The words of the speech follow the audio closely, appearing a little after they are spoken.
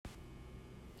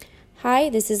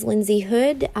Hi, this is Lindsay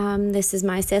Hood. This is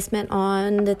my assessment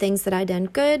on the things that I done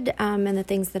good and the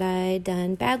things that I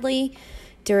done badly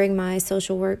during my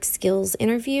social work skills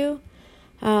interview.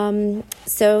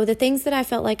 So the things that I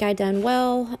felt like I done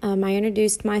well, I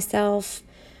introduced myself.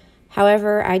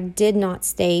 However, I did not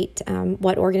state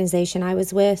what organization I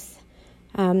was with.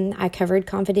 I covered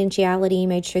confidentiality,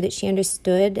 made sure that she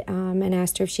understood, and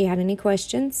asked her if she had any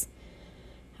questions.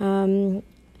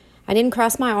 I didn't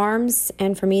cross my arms,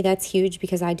 and for me that's huge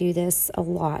because I do this a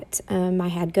lot. I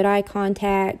had good eye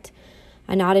contact.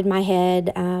 I nodded my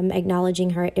head, acknowledging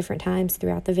her at different times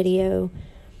throughout the video.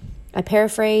 I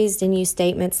paraphrased and used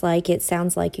statements like, "It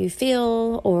sounds like you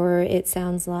feel," or "It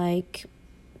sounds like,"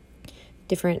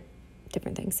 different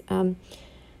things. I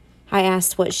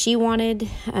asked what she wanted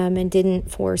and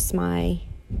didn't force my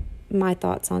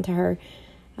thoughts onto her.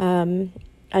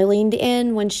 I leaned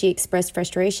in when she expressed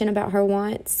frustration about her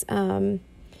wants.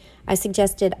 I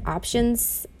suggested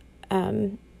options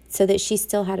so that she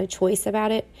still had a choice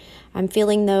about it. I'm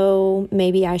feeling, though,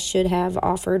 maybe I should have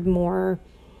offered more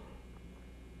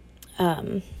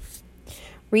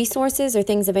resources or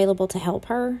things available to help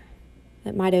her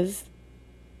that might have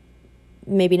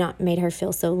maybe not made her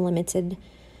feel so limited.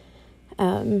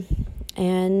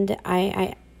 And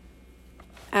I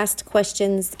asked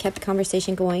questions, kept the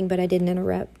conversation going, but I didn't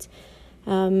interrupt.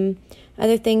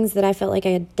 Other things that I felt like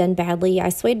I had done badly, I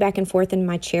swayed back and forth in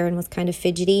my chair and was kind of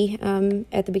fidgety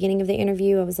at the beginning of the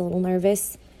interview. I was a little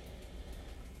nervous.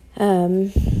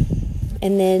 And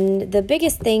then the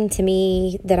biggest thing to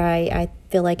me that I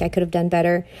feel like I could have done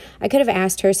better, I could have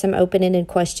asked her some open-ended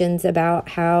questions about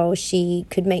how she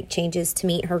could make changes to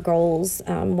meet her goals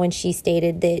when she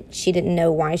stated that she didn't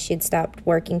know why she had stopped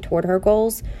working toward her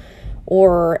goals.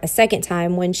 Or a second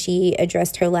time when she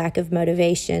addressed her lack of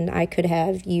motivation, I could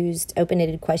have used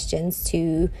open-ended questions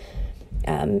to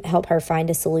help her find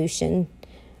a solution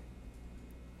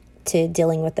to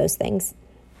dealing with those things.